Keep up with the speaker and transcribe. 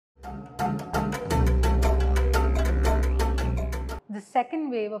The second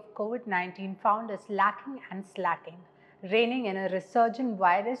wave of COVID-19 found us lacking and slacking. Reigning in a resurgent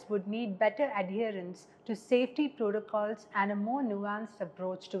virus would need better adherence to safety protocols and a more nuanced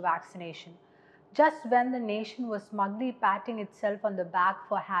approach to vaccination. Just when the nation was smugly patting itself on the back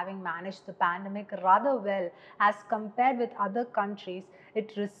for having managed the pandemic rather well as compared with other countries,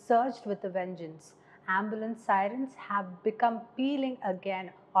 it resurged with a vengeance. Ambulance sirens have become pealing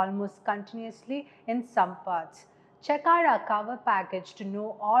again almost continuously in some parts. Check out our cover package to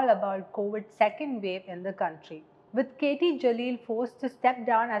know all about COVID's second wave in the country. With Katie Jaleel forced to step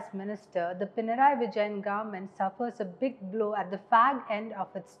down as minister, the Pinarayi Vijayan government suffers a big blow at the fag end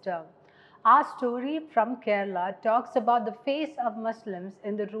of its term. Our story from Kerala talks about the face of Muslims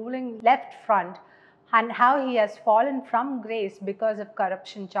in the ruling left front and how he has fallen from grace because of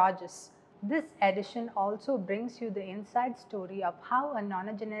corruption charges. This edition also brings you the inside story of how a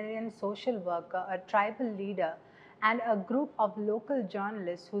nonagenarian social worker, a tribal leader, and a group of local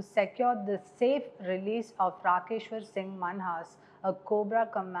journalists who secured the safe release of Rakeshwar Singh Manhas, a Cobra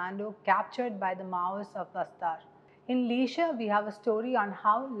commando captured by the Maoists of Bastar. In Leisure, we have a story on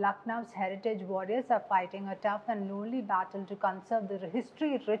how Lucknow's heritage warriors are fighting a tough and lonely battle to conserve the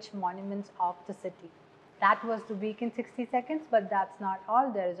history-rich monuments of the city. That was the week in 60 seconds, but that's not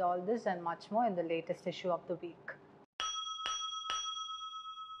all. There is all this and much more in the latest issue of the week.